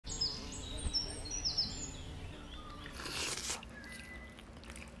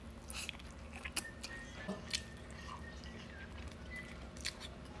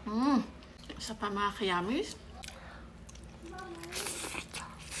Isa pa mga kayamis.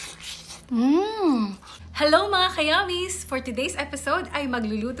 Hello mga kayamis! For today's episode ay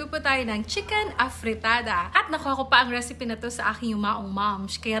magluluto po tayo ng chicken afritada. At nakuha ko pa ang recipe na to sa aking yumaong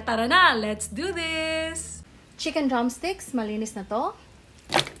moms. Kaya tara na, let's do this! Chicken drumsticks, malinis na to.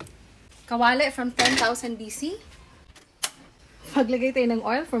 Kawali from 10,000 BC. Maglagay tayo ng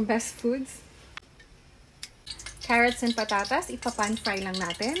oil from Best Foods. Carrots and patatas, ipa-pan fry lang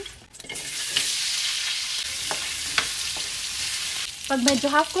natin. Pag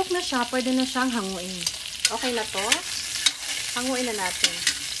medyo half-cook na siya, pwede na siyang hanguin. Okay na to. Hanguin na natin.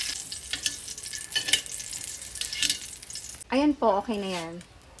 Ayan po, okay na yan.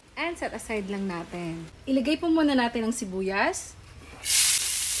 And set aside lang natin. Ilagay po muna natin ang sibuyas.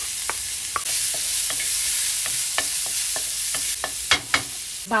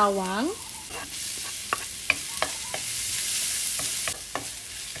 Bawang.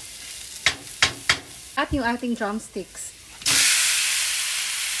 At yung ating drumsticks.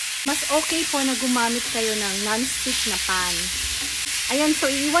 Mas okay po na gumamit kayo ng non-stick na pan. Ayan, so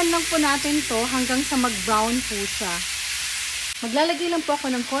iiwan lang po natin to hanggang sa mag-brown po siya. Maglalagay lang po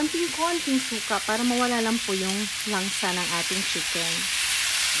ako ng konting-konting suka para mawala lang po yung langsa ng ating chicken.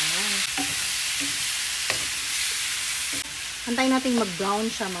 Ayan. Antayin natin mag-brown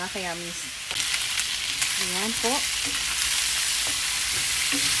siya mga kayamis. Ayan po.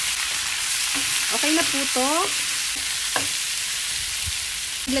 Okay na po to.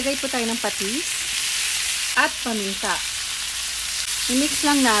 Ilagay po tayo ng patis at paminta. I-mix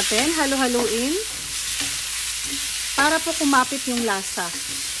lang natin, halo-haluin para po kumapit yung lasa.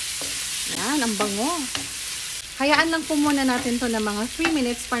 Yan, ang bango. Hayaan lang po muna natin to ng mga 3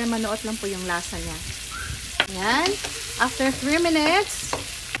 minutes para manuot lang po yung lasa niya. Yan. After 3 minutes,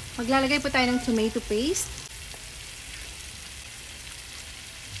 maglalagay po tayo ng tomato paste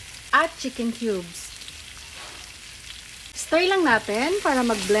at chicken cubes. Stir lang natin para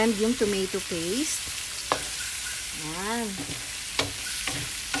mag-blend yung tomato paste. Ayan.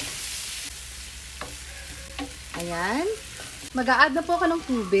 Ayan. Mag-a-add na po ako ng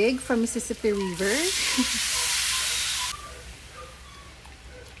tubig from Mississippi River.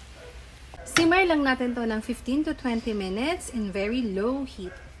 Simmer lang natin to ng 15 to 20 minutes in very low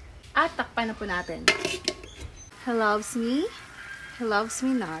heat. At takpan na po natin. He loves me. He loves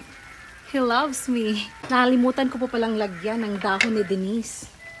me not. He loves me. Nakalimutan ko po palang lagyan ng dahon ni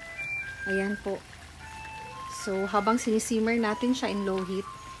Denise. Ayan po. So, habang sinisimmer natin siya in low heat,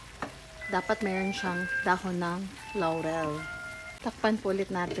 dapat meron siyang dahon ng laurel. Takpan po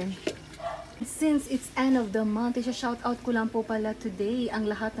ulit natin. Since it's end of the month, isa-shoutout ko lang po pala today ang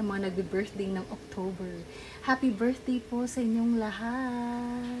lahat ng mga nagbe-birthday ng October. Happy birthday po sa inyong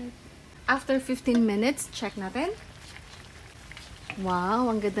lahat. After 15 minutes, check natin. Wow,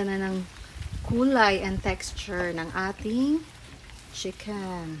 ang ganda na ng kulay and texture ng ating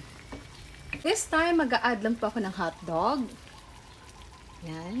chicken. This time, mag-a-add lang po ako ng hotdog.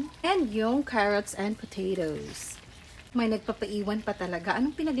 Yan. And yung carrots and potatoes. May nagpapaiwan pa talaga.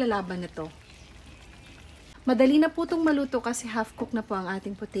 Anong pinaglalaban nito? Madali na po itong maluto kasi half-cook na po ang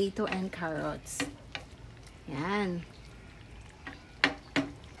ating potato and carrots. Yan.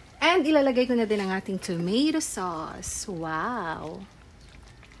 And ilalagay ko na din ang ating tomato sauce. Wow!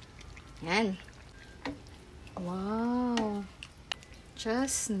 Yan. Wow.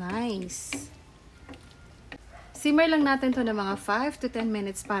 Just nice. Simmer lang natin to ng mga 5 to 10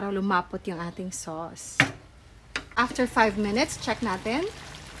 minutes para lumapot yung ating sauce. After 5 minutes, check natin.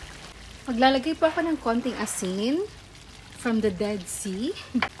 Maglalagay po ako ng konting asin from the Dead Sea.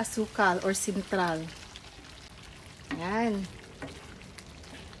 Asukal or sintral. Yan.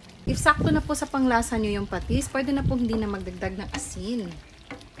 If sakto na po sa panglasa nyo yung patis, pwede na po hindi na magdagdag ng asin.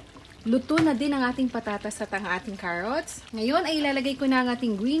 Luto na din ang ating patatas at ang ating carrots. Ngayon ay ilalagay ko na ang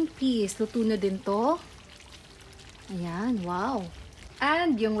ating green peas. Luto na din to. Ayan, wow.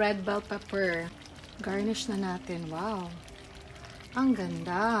 And yung red bell pepper. Garnish na natin. Wow. Ang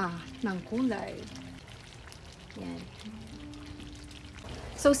ganda ng kulay. Yan.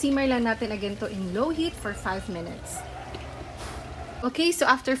 So, simmer lang natin again to in low heat for 5 minutes. Okay, so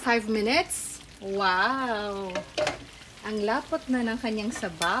after 5 minutes, wow! Ang lapot na ng kanyang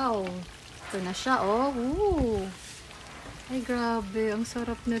sabaw. Ito na siya, oh. Ooh. Ay, grabe. Ang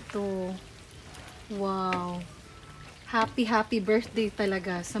sarap nito. Wow. Happy, happy birthday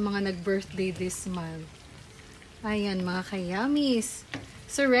talaga sa mga nag-birthday this month. Ayan, mga kayamis.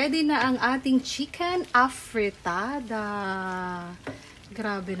 So, ready na ang ating chicken afritada.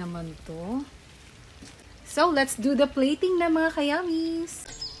 Grabe naman to. So, let's do the plating na mga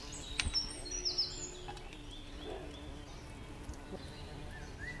kayamis.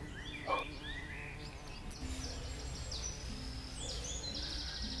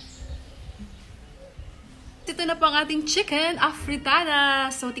 ito na po ang ating chicken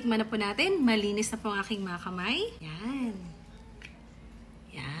afritada. So, tikman na po natin. Malinis na po ang aking mga kamay. Yan.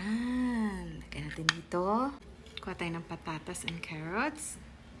 Yan. Lagyan natin dito. Kuha tayo ng patatas and carrots.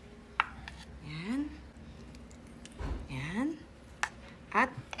 Yan. Yan.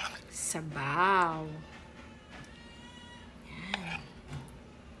 At sabaw. Yan.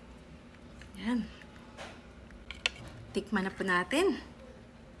 Yan. Tikman na po natin.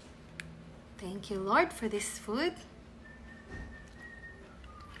 Thank you, Lord, for this food.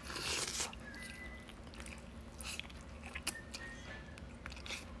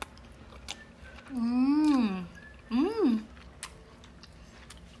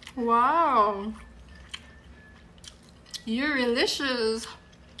 Wow. You're delicious.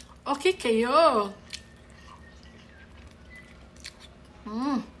 Okay kayo.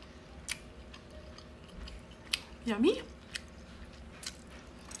 Yummy.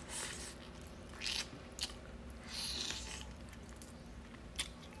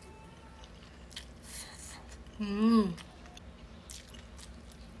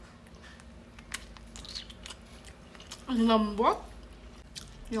 Ang lambot.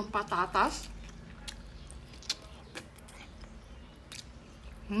 Yung patatas.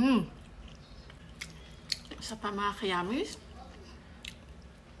 Isa pa mga kayamis.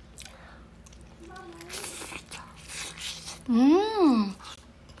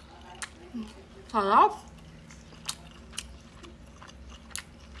 Sarap.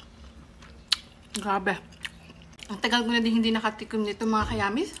 Grabe. Ang tagal ko na din hindi nakatikim nito mga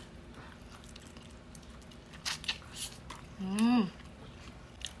kayamis.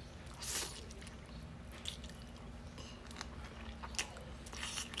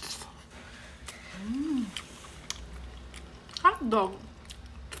 Hotdog.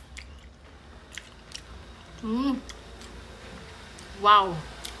 Wow.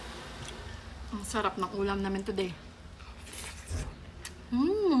 Ang sarap ng ulam namin today.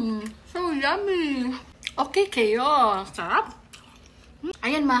 So yummy. Okay kayo. Sarap.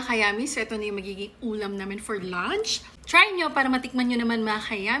 Ayan mga kayamis, ito na yung magiging ulam namin for lunch. Try nyo para matikman nyo naman mga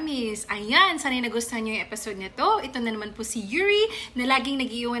kayamis. Ayan, sana'y nagustuhan nyo yung episode na to. Ito na naman po si Yuri na laging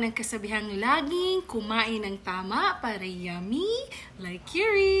nag-iwan ng kasabihang laging kumain ng tama para yummy like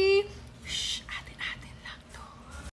Yuri. Shh.